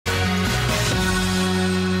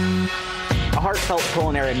heartfelt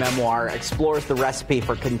culinary memoir explores the recipe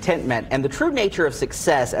for contentment and the true nature of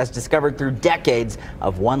success as discovered through decades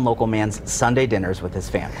of one local man's Sunday dinners with his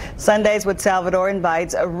family. Sundays with Salvatore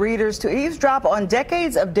invites readers to eavesdrop on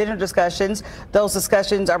decades of dinner discussions. Those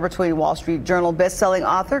discussions are between Wall Street Journal bestselling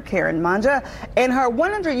author Karen Manja and her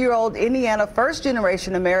 100-year-old Indiana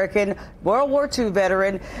first-generation American World War II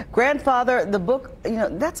veteran grandfather. The book,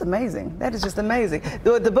 that's amazing. That is just amazing.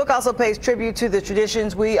 The book also pays tribute to the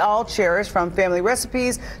traditions we all cherish, from family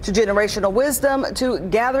recipes to generational wisdom to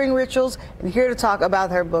gathering rituals. And here to talk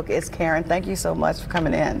about her book is Karen. Thank you so much for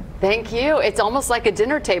coming in. Thank you. It's almost like a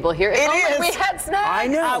dinner table here. It is. We had snacks. I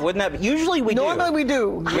know. Wouldn't that be? Usually we do. Normally we do.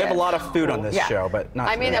 We have a lot of food on this show, but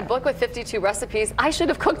not today. A book with 52 recipes. I should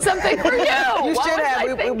have cooked something for you. You should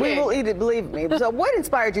have. We will eat it, believe me. So what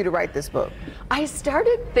inspired you to write this book? I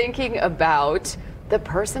started thinking about the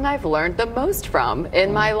person I've learned the most from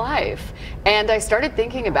in my life. And I started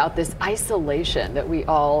thinking about this isolation that we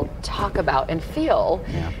all talk about and feel.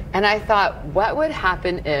 Yeah. And I thought, what would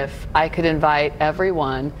happen if I could invite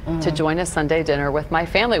everyone to join a Sunday dinner with my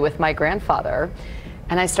family, with my grandfather?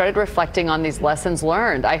 And I started reflecting on these lessons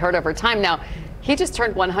learned I heard over time. Now, he just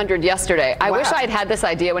turned 100 yesterday. I wish I'd had this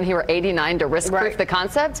idea when he were 89 to risk-proof the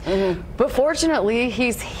concept. But fortunately,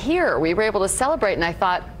 he's here. We were able to celebrate, and I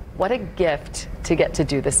thought, what a gift to get to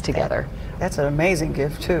do this together. That's an amazing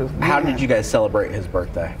gift, too. How did you guys celebrate his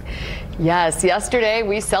birthday? Yes, yesterday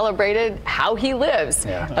we celebrated how he lives.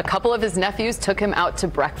 Yeah. A couple of his nephews took him out to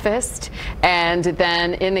breakfast, and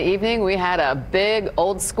then in the evening we had a big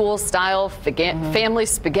old school style family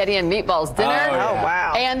spaghetti and meatballs dinner. Oh,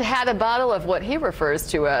 wow. And had a bottle of what he refers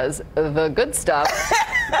to as the good stuff.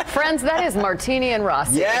 Friends, that is martini and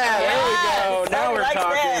Rossi. Yeah, there we go. Now we're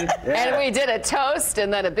talking. Yeah. And we did a toast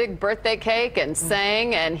and then a big birthday cake and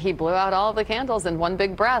sang, and he blew out all the candles in one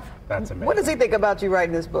big breath. That's amazing. What does he think about you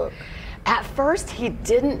writing this book? At first, he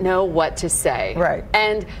didn't know what to say. Right.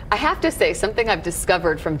 And I have to say, something I've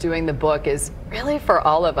discovered from doing the book is really for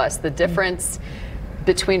all of us, the difference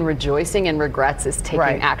between rejoicing and regrets is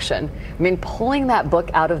taking action. I mean, pulling that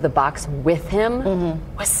book out of the box with him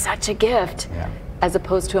was such a gift. Yeah. As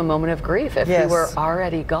opposed to a moment of grief if he were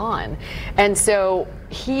already gone. And so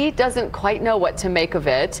he doesn't quite know what to make of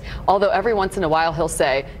it, although every once in a while he'll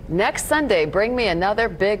say, next Sunday, bring me another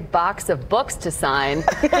big box of books to sign.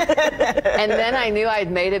 And then I knew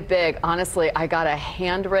I'd made it big. Honestly, I got a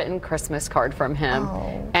handwritten Christmas card from him,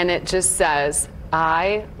 and it just says,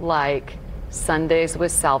 I like Sundays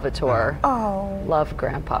with Salvatore. Love,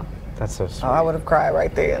 Grandpa. That's so sweet. Oh, I would have cried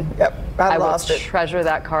right there. Yep, I lost it. I will treasure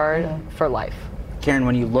that card for life. Karen,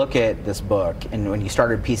 when you look at this book and when you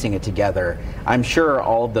started piecing it together, I'm sure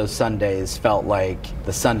all of those Sundays felt like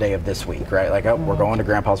the Sunday of this week, right? Like, oh, we're going to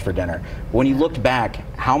Grandpa's for dinner. When you looked back,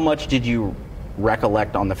 how much did you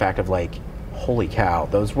recollect on the fact of, like, holy cow,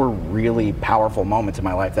 those were really powerful moments in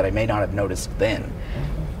my life that I may not have noticed then?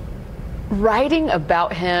 Writing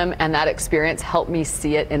about him and that experience helped me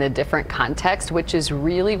see it in a different context, which is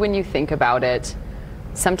really, when you think about it,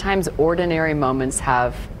 sometimes ordinary moments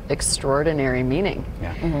have extraordinary meaning.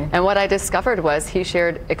 Yeah. And what I discovered was he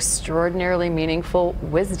shared extraordinarily meaningful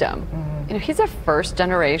wisdom. He's a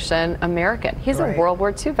first-generation American. He's a World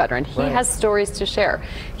War II veteran. He has stories to share.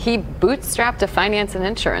 He bootstrapped a finance and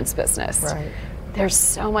insurance business. There's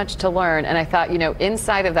so much to learn, and I thought,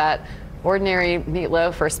 inside of that ordinary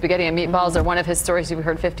meatloaf or spaghetti and meatballs or one of his stories you've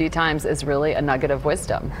heard 50 times is really a nugget of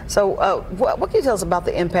wisdom. So what can you tell us about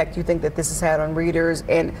the impact you think that this has had on readers,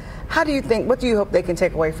 and what do you hope they can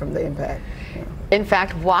take away from the impact? In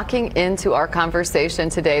fact, walking into our conversation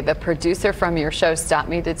today, the producer from your show stopped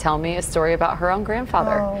me to tell me a story about her own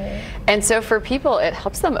grandfather. And so for people, it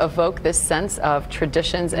helps them evoke this sense of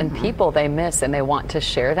traditions and people they miss, and they want to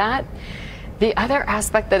share that. The other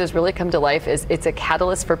aspect that has really come to life is it's a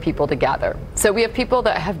catalyst for people to gather. So we have people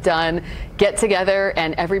that have done get together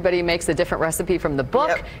and everybody makes a different recipe from the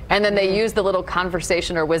book, and then they use the little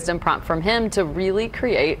conversation or wisdom prompt from him to really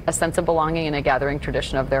create a sense of belonging and a gathering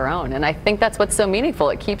tradition of their own. And I think that's what's so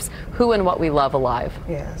meaningful. It keeps who and what we love alive.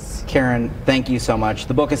 Yes. Karen, thank you so much.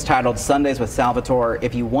 The book is titled Sundays with Salvatore.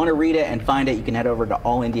 If you want to read it and find it, you can head over to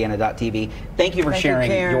allindiana.tv. Thank you for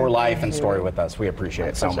sharing your life and story with us. We appreciate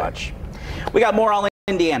it so much. We got more All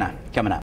Indiana coming up.